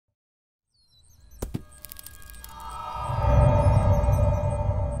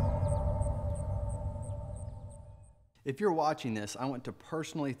If you're watching this, I want to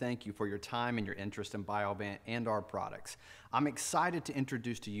personally thank you for your time and your interest in Biovante and our products. I'm excited to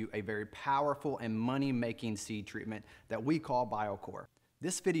introduce to you a very powerful and money-making seed treatment that we call BioCore.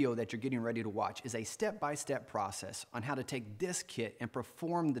 This video that you're getting ready to watch is a step-by-step process on how to take this kit and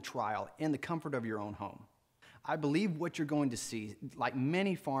perform the trial in the comfort of your own home. I believe what you're going to see, like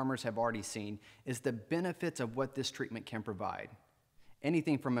many farmers have already seen, is the benefits of what this treatment can provide.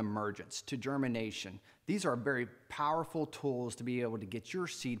 Anything from emergence to germination. These are very powerful tools to be able to get your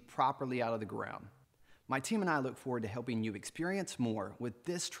seed properly out of the ground. My team and I look forward to helping you experience more with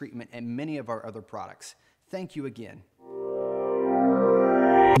this treatment and many of our other products. Thank you again.